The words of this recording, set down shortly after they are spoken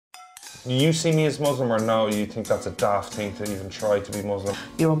You see me as Muslim or no? You think that's a daft thing to even try to be Muslim?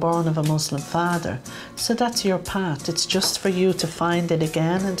 You were born of a Muslim father, so that's your path. It's just for you to find it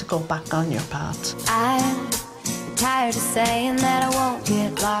again and to go back on your path. I'm tired of saying that I won't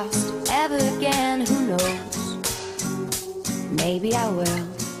get lost ever again. Who knows? Maybe I will.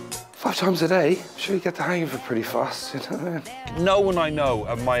 5 times a day? I'm sure you get the hang of it pretty fast, you know what I mean? No one I know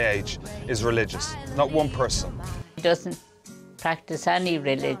of my age is religious. Not one person. He doesn't practice any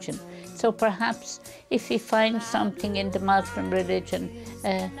religion. So perhaps if he finds something in the Muslim religion,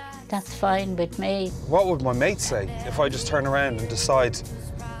 that's fine with me. What would my mates say if I just turn around and decide,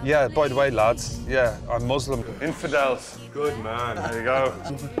 yeah, by the way, lads, yeah, I'm Muslim. Infidels. Good man, there you go.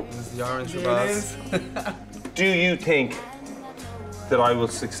 There's the orange for Baz. Do you think that I will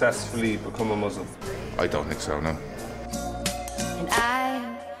successfully become a Muslim? I don't think so, no.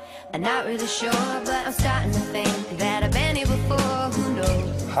 And I'm not really sure, but I'm starting to think that I've been here before. Who knows?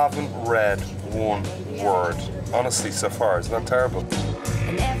 Haven't read one word. Honestly, so far, isn't that terrible?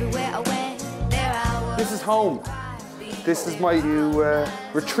 And everywhere I went, there I was. This is home. This is my new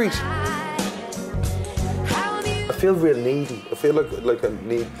retreat. I feel real needy. I feel like I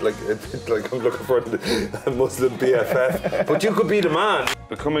need, like I'm looking for a Muslim BFF. But you could be the man.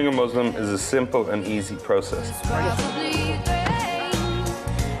 Becoming a Muslim is a simple and easy process. Probably great.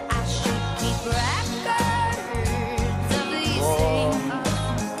 I should keep records of these things.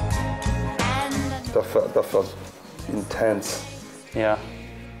 That felt intense. Yeah.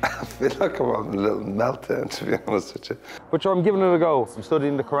 I feel like I'm having a little meltdown, to be honest with you. But I'm giving it a go. I'm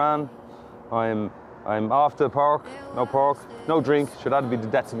studying the Quran. I'm off the pork, no drink. Sure, that'd be the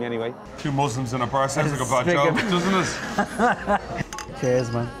death of me anyway. 2 Muslims in a bar sounds like a bad joke, doesn't it? Cheers,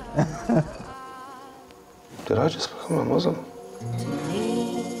 man. Did I just become a Muslim?